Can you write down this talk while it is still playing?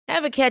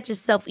Ever catch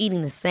yourself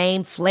eating the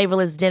same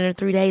flavorless dinner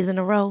 3 days in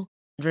a row?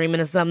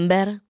 Dreaming of something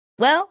better?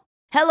 Well,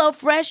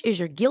 HelloFresh is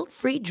your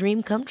guilt-free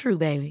dream come true,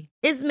 baby.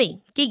 It's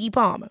me, Keke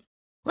Palmer.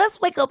 Let's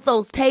wake up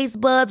those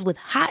taste buds with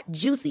hot,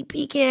 juicy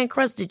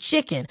pecan-crusted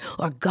chicken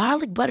or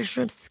garlic butter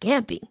shrimp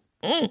scampi.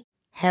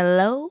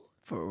 Hello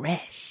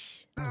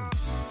Fresh.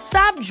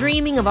 Stop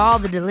dreaming of all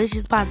the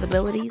delicious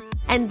possibilities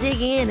and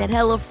dig in at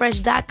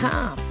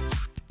HelloFresh.com.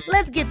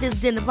 Let's get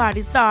this dinner party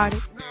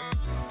started.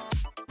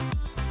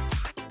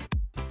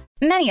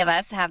 Many of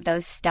us have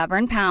those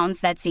stubborn pounds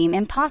that seem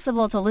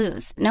impossible to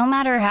lose, no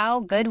matter how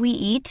good we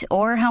eat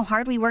or how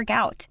hard we work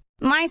out.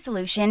 My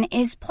solution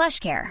is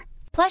PlushCare.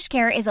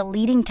 PlushCare is a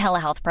leading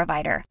telehealth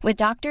provider with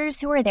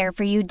doctors who are there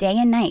for you day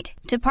and night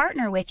to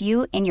partner with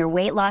you in your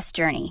weight loss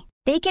journey.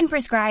 They can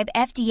prescribe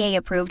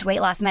FDA-approved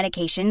weight loss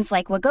medications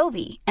like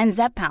Wegovy and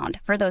Zepbound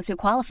for those who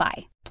qualify.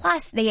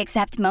 Plus, they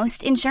accept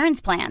most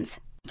insurance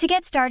plans. To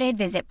get started,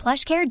 visit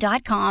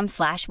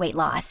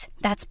plushcare.com/weightloss.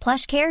 That's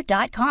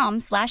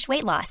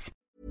plushcare.com/weightloss.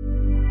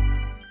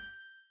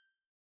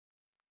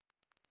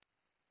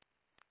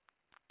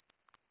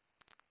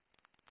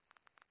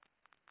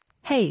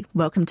 Hey,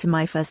 welcome to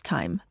My First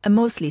Time, a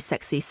mostly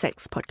sexy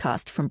sex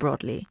podcast from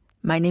Broadly.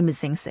 My name is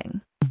Zing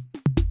Sing.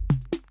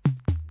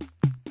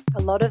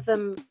 A lot of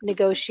them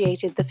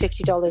negotiated the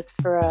 $50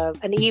 for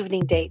an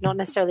evening date, not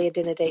necessarily a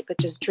dinner date, but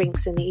just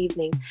drinks in the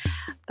evening.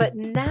 But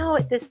now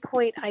at this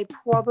point, I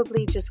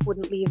probably just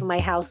wouldn't leave my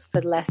house for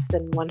less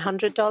than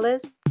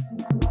 $100.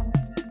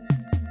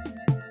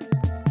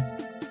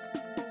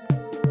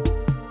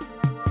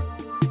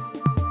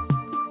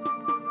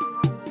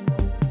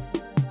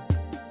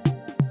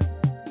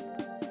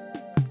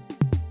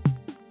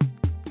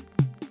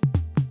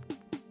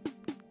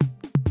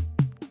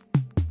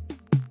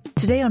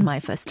 Today on My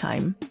First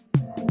Time,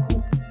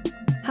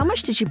 how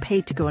much did you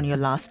pay to go on your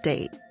last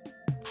date?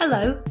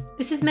 Hello,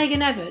 this is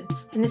Megan Evan,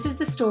 and this is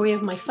the story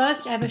of my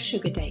first ever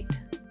sugar date.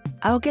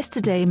 Our guest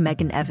today,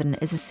 Megan Evan,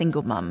 is a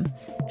single mum.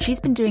 She's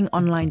been doing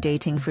online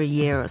dating for a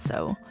year or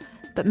so,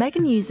 but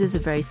Megan uses a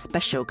very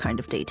special kind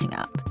of dating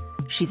app.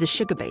 She's a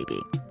sugar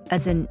baby,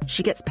 as in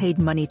she gets paid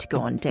money to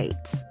go on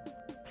dates.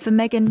 For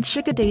Megan,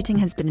 sugar dating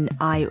has been an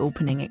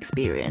eye-opening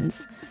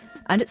experience,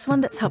 and it's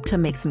one that's helped her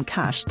make some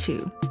cash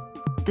too.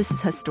 This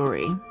is her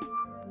story.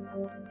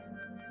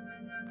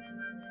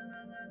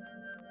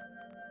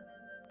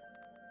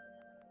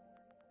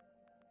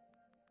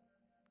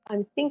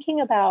 I'm thinking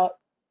about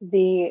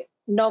the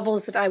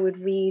novels that I would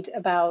read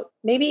about,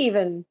 maybe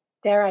even,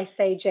 dare I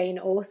say, Jane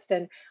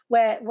Austen,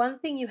 where one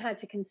thing you had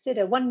to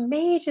consider, one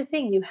major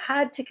thing you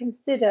had to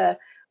consider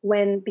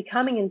when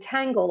becoming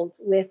entangled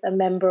with a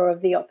member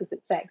of the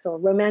opposite sex, or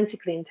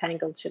romantically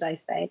entangled, should I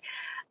say,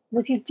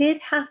 was you did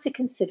have to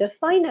consider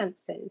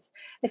finances,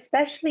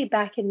 especially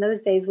back in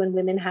those days when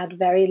women had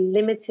very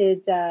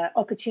limited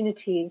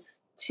opportunities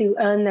to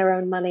earn their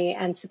own money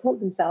and support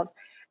themselves.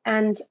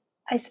 And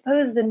I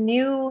suppose the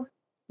new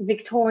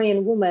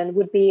Victorian woman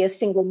would be a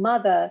single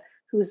mother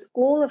whose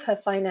all of her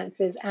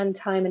finances and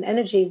time and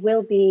energy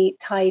will be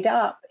tied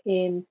up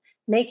in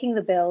making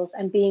the bills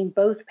and being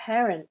both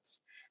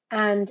parents.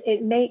 And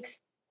it makes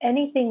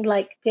anything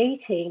like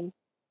dating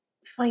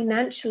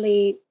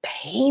financially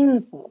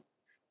painful.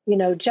 You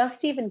know,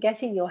 just even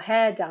getting your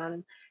hair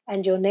done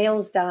and your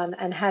nails done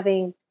and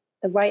having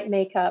the right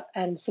makeup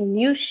and some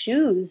new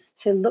shoes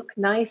to look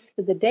nice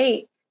for the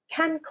date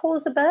can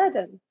cause a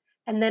burden.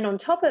 And then on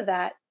top of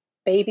that,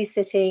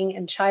 babysitting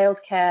and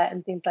childcare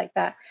and things like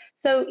that.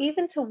 So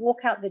even to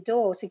walk out the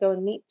door to go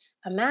and meet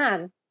a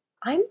man,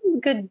 I'm a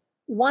good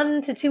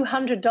 $100 to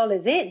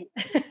 $200 in,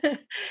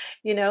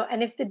 you know,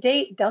 and if the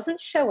date doesn't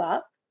show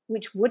up,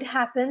 which would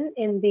happen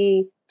in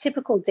the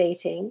typical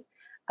dating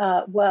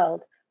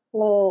world,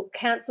 or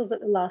cancels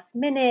at the last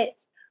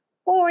minute,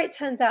 or it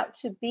turns out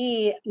to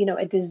be, you know,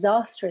 a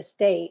disastrous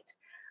date,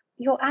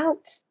 you're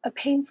out a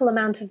painful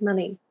amount of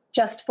money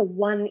just for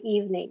one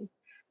evening.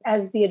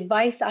 As the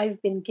advice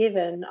I've been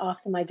given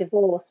after my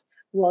divorce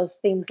was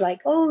things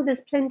like, oh,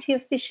 there's plenty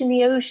of fish in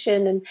the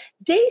ocean and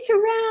date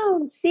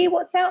around, see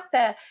what's out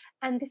there.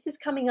 And this is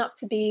coming up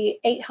to be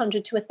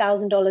 $800 to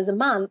 $1,000 a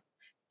month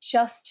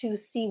just to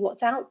see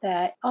what's out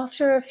there.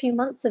 After a few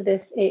months of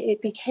this,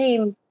 it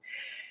became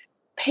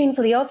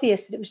painfully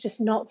obvious that it was just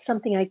not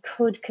something I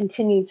could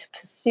continue to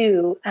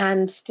pursue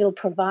and still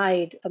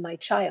provide for my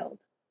child.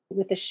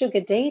 With the sugar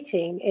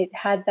dating, it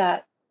had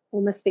that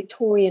almost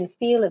Victorian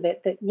feel of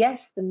it that,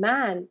 yes, the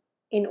man,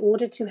 in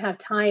order to have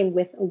time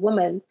with a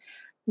woman,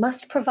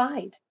 must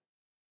provide.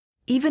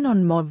 Even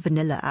on more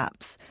vanilla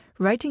apps,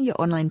 writing your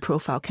online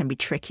profile can be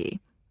tricky.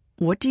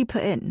 What do you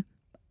put in?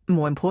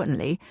 More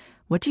importantly,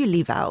 what do you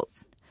leave out?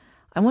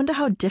 I wonder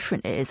how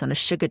different it is on a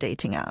sugar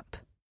dating app.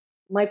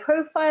 My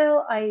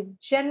profile, I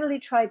generally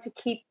try to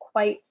keep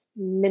quite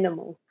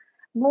minimal,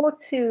 more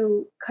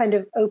to kind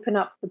of open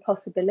up the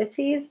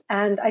possibilities.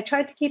 And I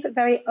tried to keep it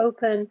very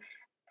open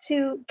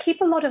to keep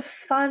a lot of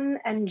fun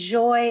and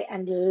joy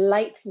and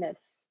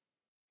lightness.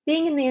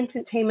 Being in the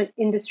entertainment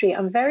industry,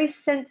 I'm very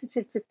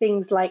sensitive to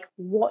things like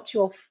what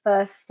your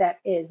first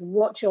step is,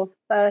 what your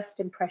first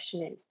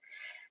impression is.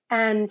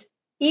 And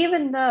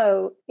even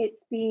though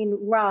it's been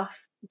rough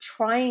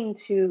trying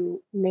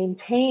to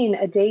maintain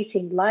a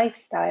dating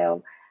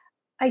lifestyle,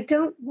 I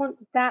don't want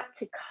that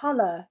to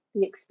color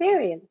the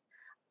experience.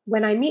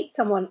 When I meet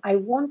someone, I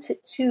want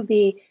it to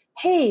be,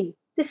 hey,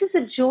 this is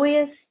a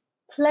joyous,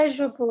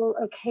 pleasurable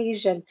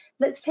occasion.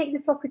 Let's take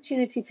this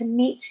opportunity to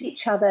meet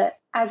each other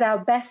as our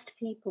best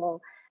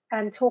people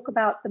and talk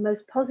about the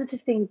most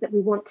positive things that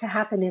we want to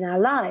happen in our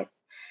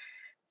lives.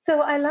 So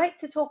I like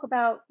to talk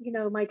about,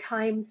 my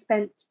time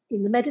spent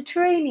in the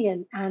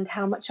Mediterranean and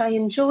how much I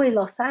enjoy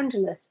Los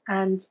Angeles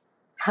and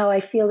how I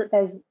feel that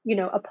there's,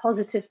 a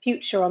positive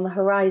future on the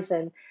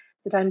horizon,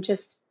 that I'm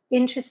just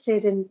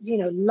interested in,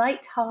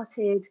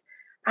 lighthearted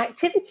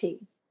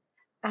activities.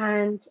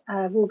 And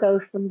we'll go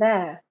from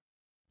there.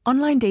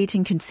 Online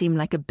dating can seem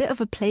like a bit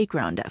of a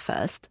playground at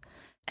first,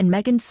 and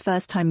Megan's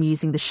first time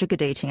using the sugar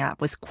dating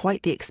app was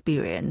quite the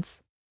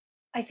experience.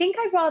 I think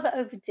I rather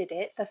overdid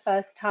it the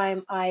first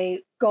time I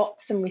got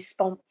some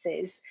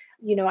responses.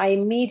 I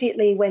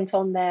immediately went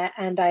on there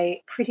and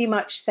I pretty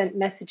much sent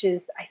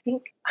messages. I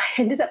think I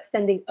ended up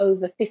sending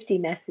over 50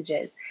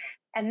 messages.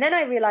 And then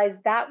I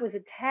realized that was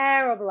a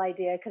terrible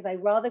idea because I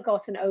rather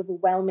got an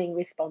overwhelming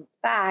response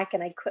back,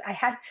 and I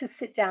had to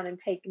sit down and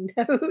take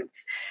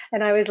notes.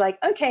 And I was like,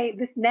 okay,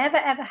 this never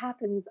ever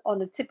happens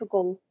on a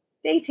typical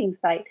dating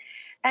site.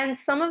 And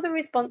some of the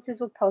responses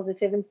were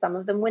positive and some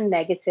of them were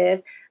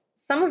negative.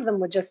 Some of them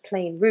were just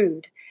plain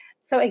rude.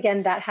 So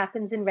again, that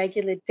happens in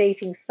regular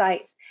dating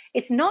sites.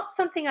 It's not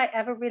something I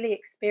ever really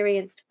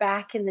experienced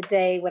back in the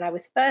day when I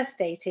was first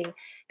dating,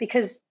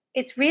 because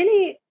it's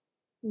really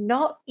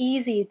not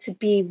easy to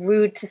be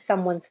rude to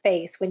someone's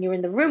face when you're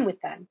in the room with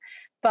them.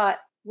 But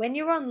when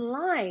you're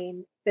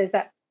online, there's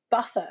that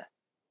buffer.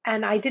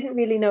 And I didn't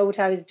really know what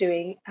I was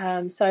doing.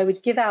 So I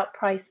would give out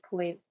price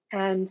points.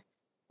 And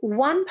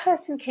one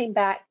person came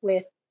back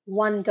with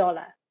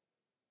 $1.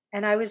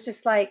 And I was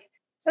just like,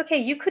 okay,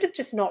 you could have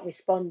just not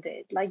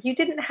responded. Like, you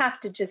didn't have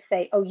to just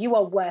say, oh, you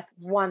are worth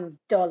 $1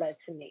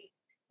 to me.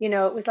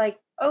 It was like,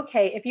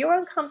 okay, if you're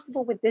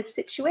uncomfortable with this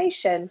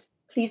situation,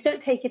 please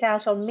don't take it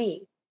out on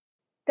me.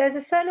 There's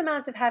a certain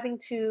amount of having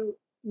to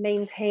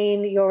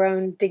maintain your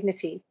own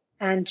dignity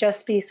and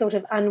just be sort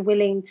of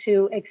unwilling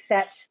to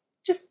accept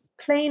just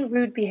plain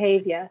rude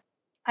behavior.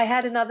 I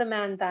had another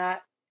man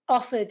that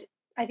offered,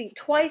 I think,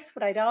 twice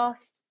what I'd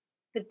asked,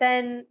 but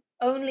then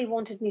only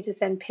wanted me to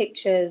send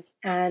pictures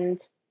and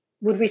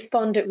would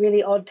respond at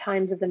really odd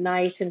times of the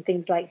night and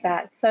things like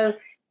that. So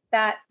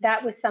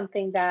that was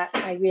something that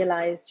I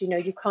realized,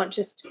 you can't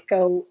just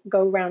go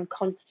around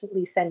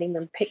constantly sending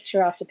them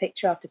picture after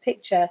picture after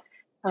picture.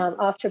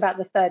 After about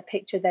the third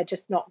picture, they're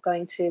just not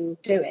going to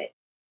do it.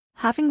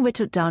 Having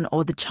whittled down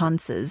all the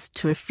chances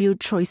to a few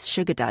choice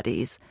sugar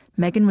daddies,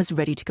 Megan was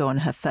ready to go on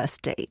her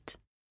first date.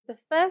 The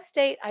first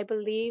date, I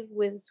believe,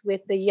 was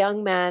with the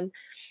young man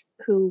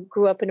who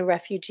grew up in a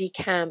refugee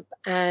camp.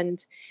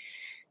 And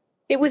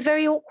it was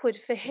very awkward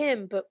for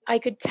him, but I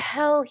could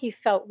tell he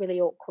felt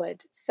really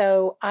awkward.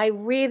 So I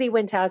really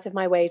went out of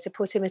my way to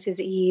put him at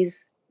his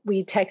ease.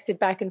 We texted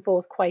back and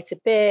forth quite a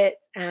bit,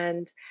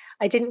 and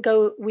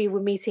we were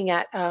meeting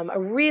at a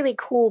really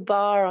cool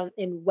bar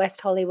in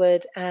West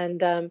Hollywood,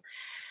 and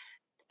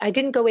I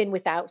didn't go in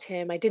without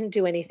him. I didn't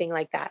do anything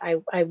like that.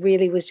 I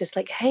really was just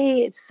like,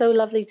 hey, it's so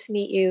lovely to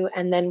meet you.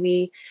 And then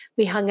we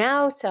hung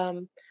out.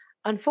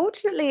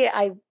 Unfortunately,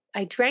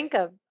 I drank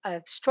a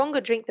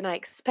stronger drink than I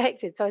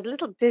expected, so I was a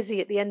little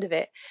dizzy at the end of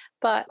it.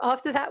 But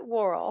after that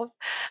wore off,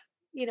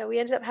 we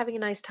ended up having a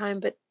nice time,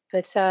 but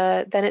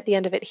then at the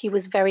end of it, he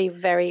was very,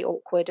 very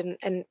awkward.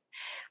 And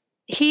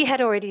he had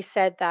already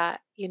said that,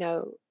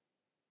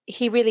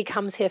 he really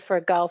comes here for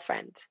a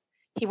girlfriend.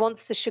 He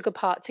wants the sugar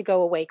part to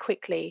go away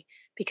quickly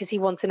because he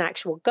wants an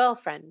actual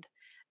girlfriend.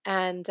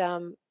 And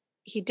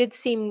he did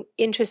seem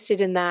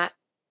interested in that.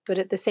 But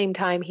at the same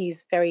time,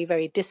 he's very,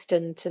 very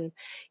distant. And,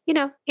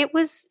 it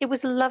was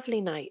a lovely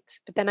night.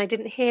 But then I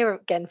didn't hear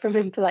again from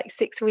him for like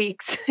 6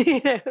 weeks,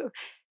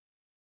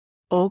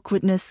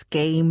 Awkwardness,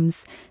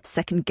 games,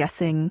 second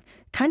guessing,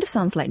 kind of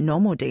sounds like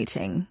normal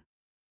dating.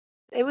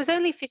 It was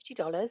only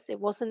 $50. It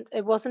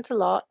wasn't a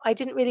lot. I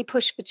didn't really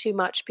push for too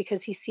much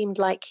because he seemed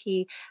like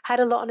he had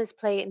a lot on his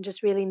plate and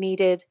just really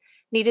needed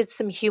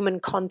some human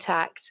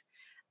contact.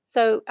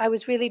 So I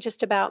was really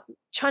just about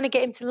trying to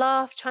get him to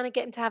laugh, trying to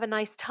get him to have a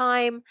nice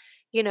time,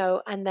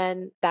 and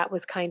then that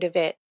was kind of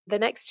it. The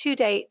next 2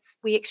 dates,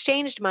 we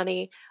exchanged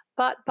money,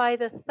 but by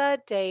the third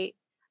date,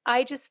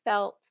 I just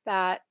felt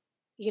that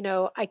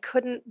I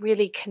couldn't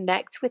really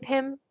connect with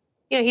him.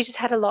 He just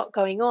had a lot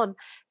going on.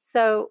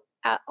 So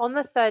on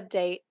the third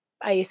date,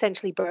 I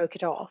essentially broke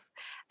it off,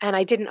 and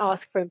I didn't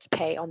ask for him to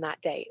pay on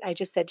that date. I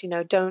just said,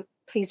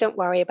 please don't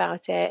worry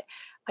about it.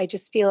 I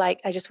just feel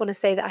like I just want to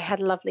say that I had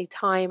a lovely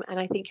time and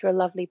I think you're a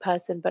lovely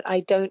person, but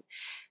I don't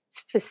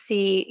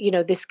foresee,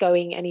 this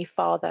going any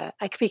farther,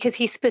 because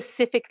he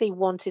specifically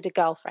wanted a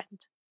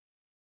girlfriend.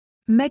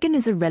 Megan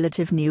is a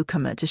relative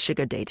newcomer to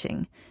sugar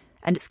dating,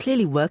 and it's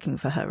clearly working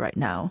for her right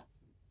now.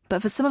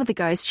 But for some of the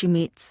guys she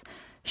meets,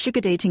 sugar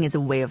dating is a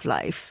way of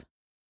life.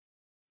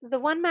 the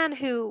one man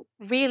who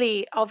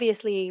really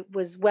obviously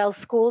was well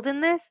schooled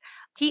in this,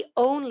 he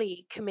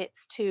only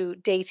commits to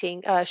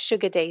dating,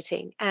 sugar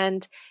dating.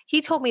 And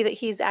he told me that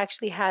he's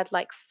actually had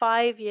like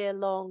 5-year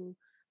long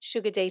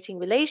sugar dating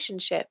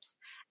relationships.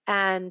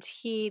 And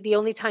the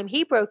only time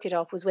he broke it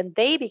off was when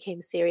they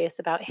became serious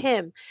about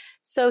him.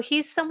 So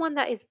he's someone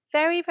that is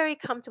very, very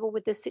comfortable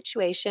with this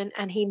situation.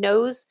 And he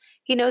knows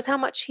how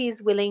much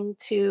he's willing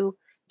to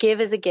give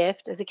as a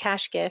gift, as a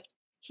cash gift.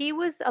 He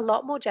was a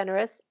lot more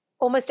generous.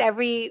 Almost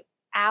every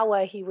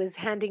hour he was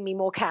handing me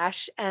more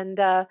cash and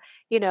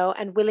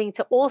and willing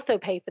to also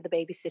pay for the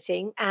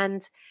babysitting.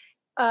 And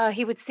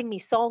he would sing me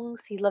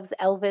songs. He loves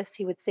Elvis.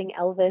 He would sing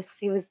Elvis.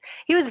 He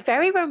was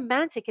very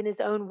romantic in his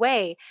own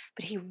way,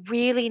 but he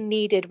really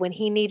needed, when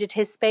he needed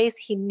his space,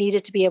 he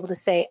needed to be able to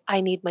say,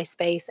 I need my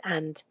space,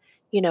 and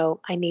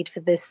I need for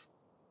this,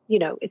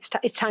 it's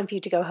time for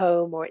you to go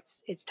home, or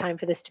it's time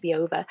for this to be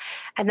over.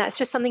 And that's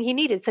just something he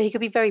needed. So he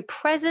could be very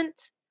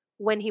present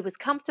when he was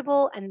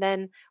comfortable, and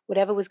then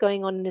whatever was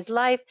going on in his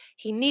life,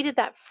 he needed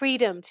that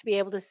freedom to be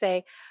able to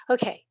say,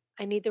 okay,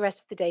 I need the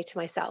rest of the day to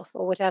myself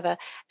or whatever.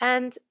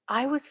 And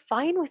I was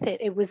fine with it.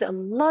 It was a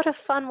lot of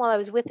fun while I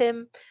was with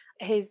him.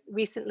 He's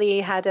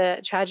recently had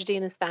a tragedy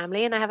in his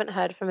family, and I haven't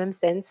heard from him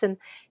since. And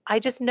I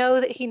just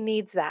know that he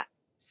needs that.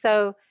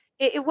 So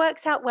it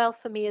works out well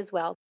for me as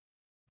well.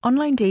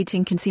 Online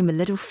dating can seem a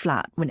little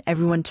flat when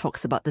everyone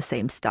talks about the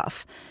same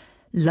stuff.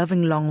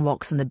 Loving long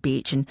walks on the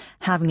beach and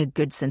having a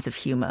good sense of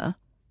humour.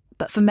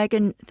 But for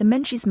Megan, the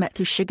men she's met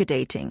through sugar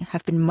dating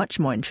have been much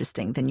more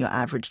interesting than your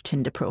average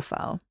Tinder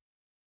profile.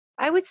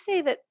 I would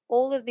say that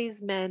all of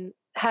these men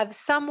have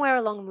somewhere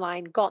along the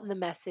line gotten the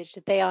message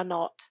that they're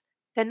not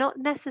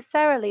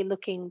necessarily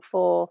looking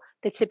for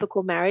the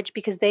typical marriage,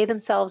 because they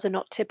themselves are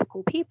not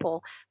typical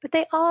people, but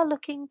they are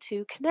looking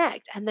to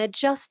connect, and they're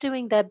just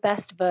doing their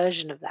best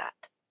version of that.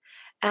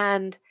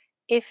 And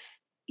if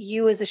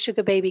you as a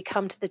sugar baby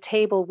come to the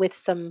table with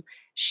some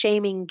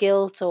shaming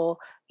guilt, or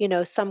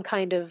some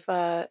kind of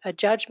a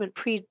judgment,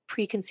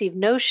 preconceived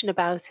notion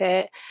about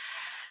it,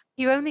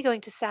 you're only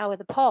going to sour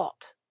the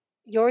pot.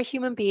 You're a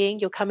human being.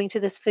 You're coming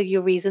to this for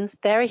your reasons.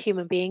 They're a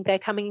human being. They're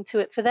coming to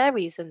it for their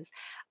reasons.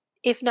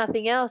 If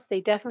nothing else, they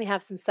definitely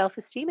have some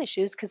self-esteem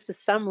issues, because for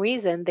some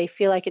reason they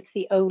feel like it's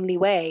the only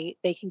way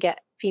they can get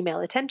female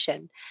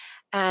attention.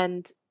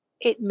 And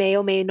it may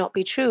or may not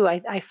be true.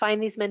 I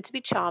find these men to be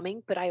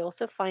charming, but I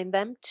also find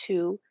them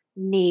to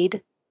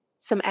need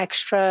some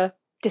extra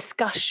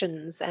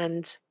discussions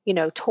and,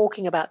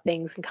 talking about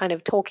things and kind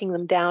of talking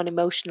them down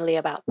emotionally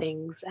about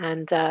things.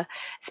 And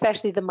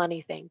especially the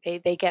money thing,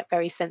 they get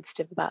very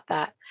sensitive about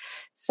that.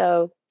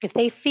 So if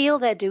they feel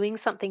they're doing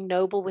something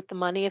noble with the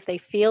money, if they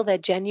feel they're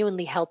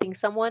genuinely helping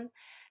someone,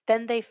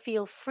 then they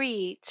feel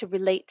free to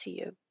relate to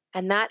you.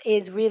 And that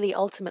is really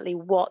ultimately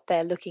what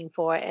they're looking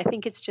for. I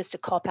think it's just a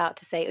cop-out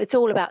to say it's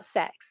all about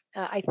sex.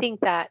 I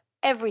think that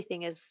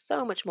everything is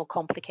so much more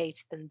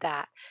complicated than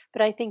that.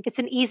 But I think it's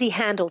an easy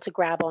handle to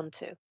grab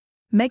onto.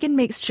 Megan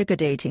makes sugar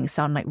dating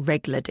sound like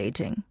regular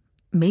dating.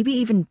 Maybe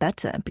even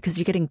better, because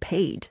you're getting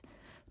paid.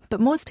 But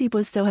most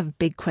people still have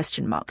big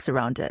question marks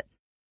around it.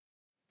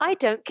 I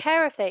don't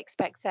care if they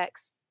expect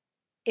sex.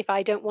 If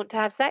I don't want to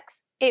have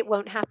sex, it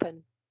won't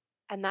happen.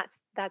 And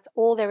that's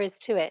all there is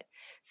to it.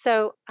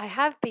 So I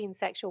have been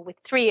sexual with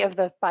 3 of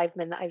the 5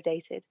 men that I've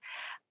dated.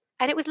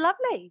 And it was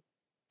lovely.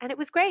 And it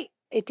was great.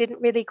 It didn't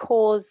really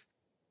cause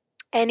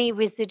any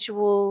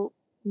residual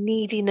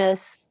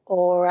neediness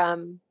or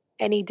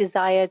any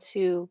desire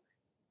to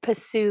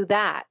pursue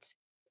that.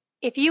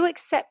 If you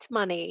accept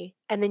money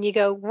and then you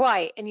go,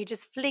 right, and you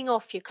just fling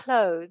off your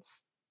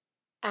clothes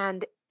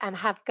and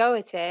have go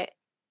at it,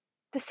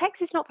 the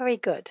sex is not very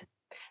good.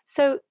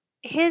 So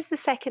here's the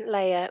second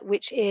layer,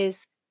 which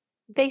is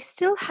they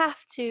still have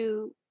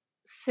to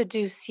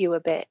seduce you a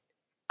bit.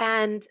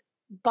 And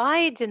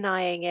by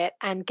denying it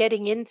and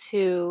getting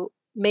into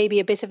maybe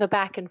a bit of a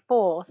back and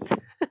forth,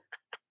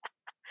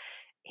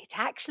 it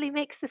actually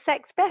makes the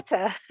sex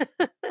better.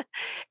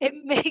 It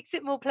makes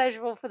it more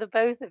pleasurable for the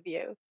both of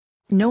you.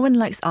 No one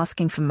likes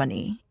asking for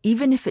money,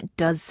 even if it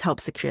does help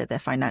secure their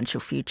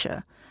financial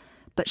future.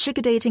 But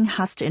sugar dating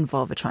has to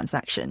involve a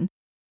transaction.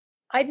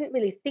 I didn't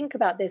really think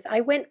about this.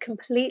 I went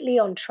completely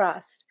on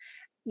trust.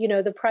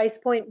 The price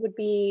point would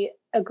be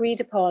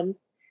agreed upon,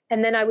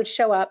 and then I would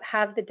show up,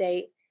 have the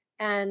date.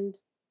 And,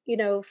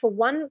 for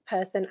one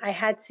person, I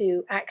had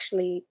to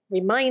actually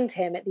remind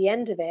him at the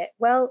end of it,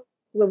 well,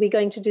 were we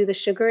going to do the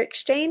sugar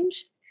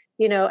exchange?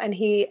 And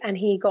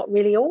he got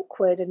really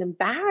awkward and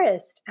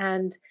embarrassed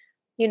and,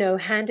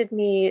 handed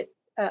me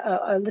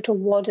a little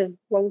wad of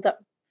rolled up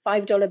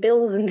 $5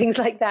 bills and things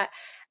like that.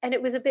 And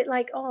it was a bit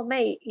like, oh,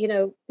 mate,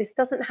 this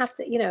doesn't have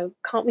to,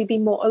 can't we be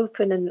more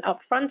open and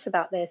upfront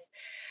about this?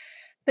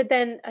 But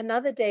then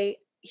another day,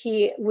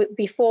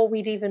 before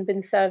we'd even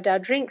been served our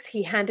drinks,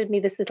 he handed me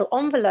this little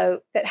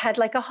envelope that had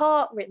like a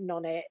heart written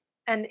on it.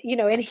 And,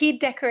 and he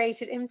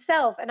decorated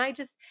himself. And I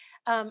just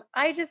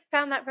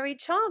found that very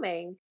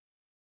charming.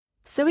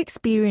 So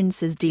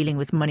experiences dealing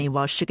with money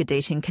while sugar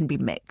dating can be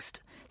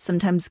mixed,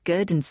 sometimes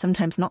good and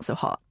sometimes not so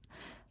hot.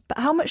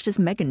 But how much does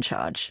Megan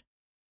charge?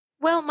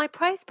 Well, my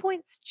price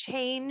points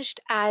changed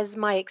as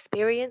my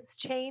experience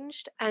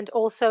changed, and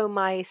also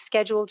my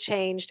schedule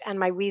changed and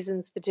my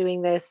reasons for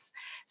doing this.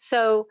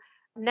 So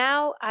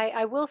now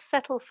I will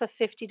settle for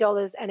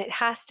 $50, and it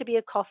has to be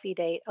a coffee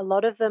date. A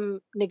lot of them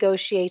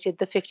negotiated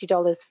the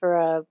 $50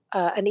 for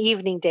an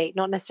evening date,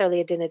 not necessarily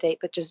a dinner date,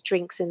 but just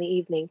drinks in the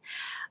evening.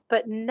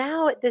 But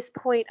now at this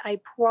point, I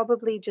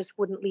probably just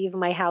wouldn't leave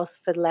my house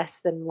for less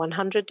than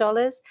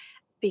 $100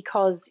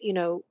 because,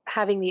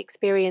 having the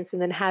experience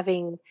and then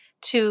having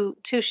two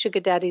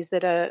sugar daddies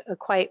that are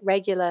quite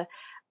regular,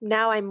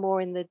 now I'm more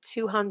in the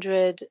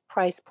 200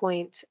 price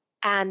point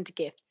and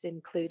gifts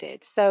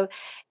included. So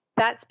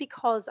that's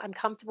because I'm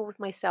comfortable with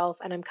myself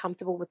and I'm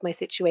comfortable with my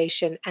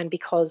situation, and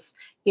because,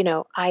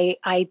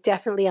 I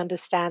definitely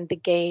understand the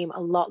game a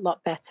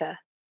lot better.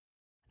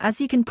 As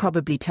you can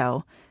probably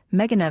tell,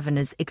 Megan Evan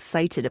is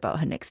excited about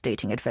her next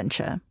dating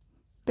adventure.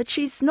 But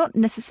she's not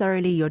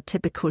necessarily your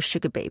typical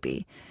sugar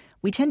baby.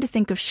 We tend to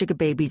think of sugar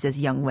babies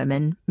as young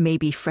women,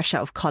 maybe fresh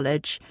out of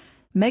college.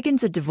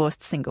 Megan's a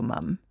divorced single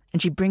mum,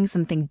 and she brings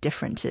something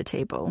different to the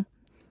table.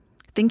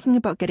 Thinking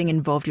about getting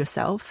involved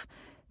yourself?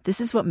 This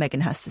is what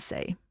Megan has to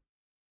say.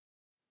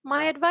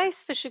 My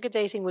advice for sugar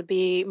dating would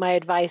be my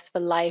advice for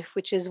life,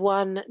 which is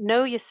one,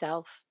 know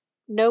yourself,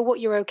 know what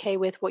you're okay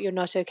with, what you're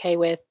not okay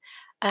with,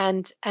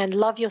 and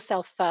love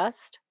yourself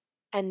first.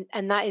 And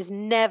that is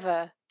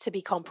never to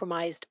be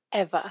compromised,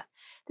 ever.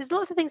 There's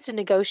lots of things to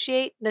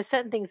negotiate. There's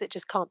certain things that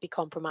just can't be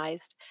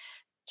compromised.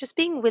 Just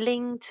being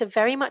willing to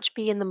very much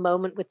be in the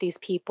moment with these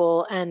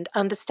people and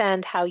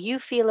understand how you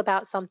feel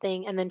about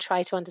something, and then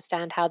try to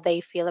understand how they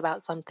feel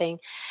about something.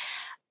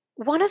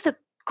 One of the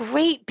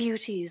great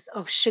beauties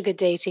of sugar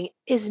dating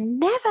is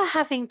never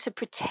having to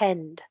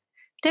pretend.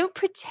 Don't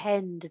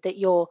pretend that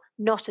you're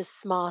not as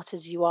smart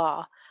as you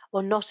are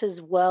or not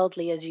as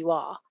worldly as you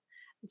are.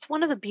 It's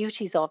one of the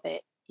beauties of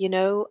it,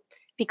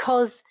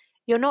 because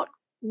you're not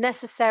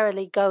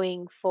necessarily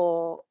going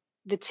for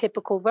the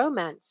typical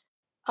romance.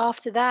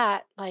 After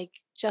that,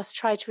 just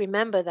try to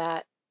remember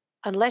that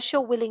unless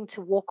you're willing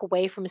to walk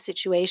away from a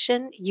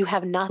situation, you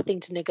have nothing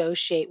to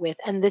negotiate with.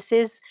 And this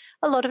is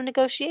a lot of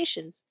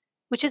negotiations,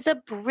 which is a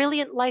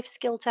brilliant life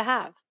skill to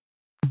have.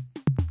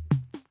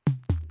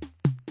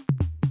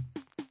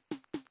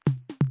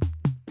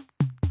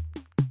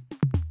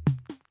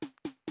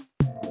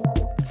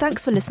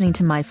 Thanks for listening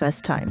to My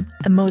First Time,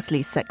 a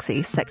mostly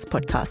sexy sex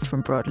podcast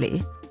from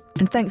Broadly.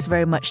 And thanks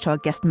very much to our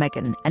guest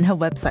Megan and her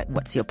website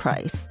What's Your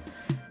Price.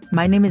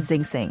 My name is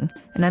Zing Singh,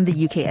 and I'm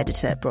the UK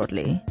editor at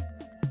Broadly.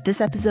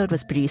 This episode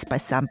was produced by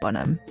Sam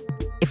Bonham.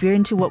 If you're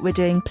into what we're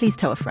doing, please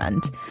tell a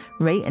friend,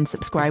 rate and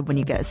subscribe when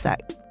you get a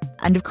sec.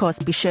 And of course,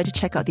 be sure to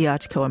check out the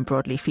article on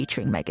Broadly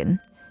featuring Megan.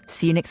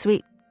 See you next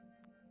week.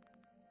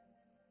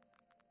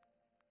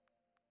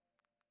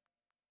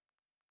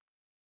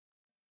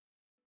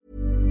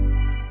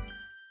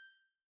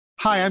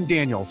 Hi, I'm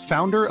Daniel,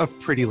 founder of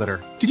Pretty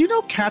Litter. Did you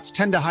know cats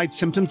tend to hide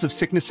symptoms of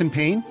sickness and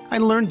pain? I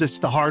learned this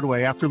the hard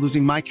way after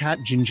losing my cat,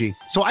 Gingy.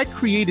 So I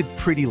created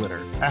Pretty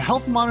Litter, a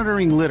health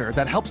monitoring litter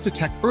that helps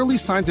detect early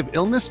signs of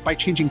illness by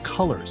changing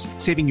colors,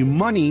 saving you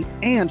money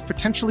and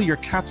potentially your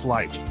cat's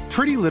life.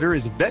 Pretty Litter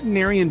is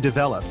veterinarian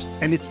developed,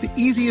 and it's the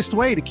easiest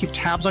way to keep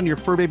tabs on your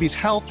fur baby's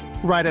health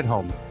right at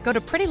home. Go to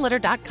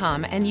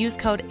prettylitter.com and use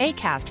code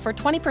ACAST for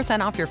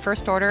 20% off your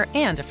first order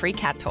and a free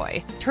cat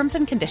toy. Terms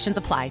and conditions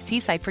apply. See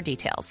site for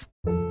details.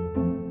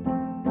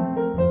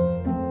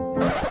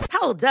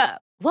 Hold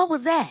up. What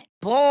was that?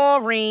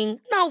 Boring.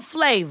 No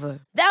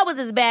flavor. That was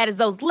as bad as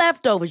those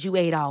leftovers you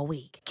ate all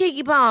week.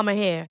 Keke Palmer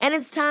here, and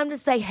it's time to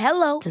say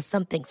hello to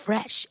something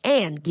fresh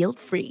and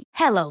guilt-free.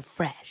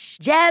 HelloFresh.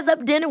 Jazz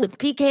up dinner with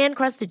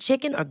pecan-crusted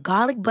chicken or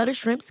garlic butter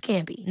shrimp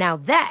scampi. Now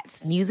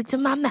that's music to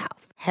my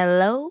mouth.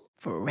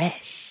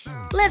 HelloFresh.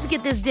 Let's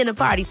get this dinner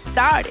party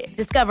started.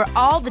 Discover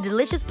all the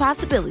delicious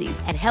possibilities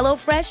at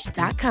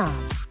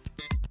HelloFresh.com.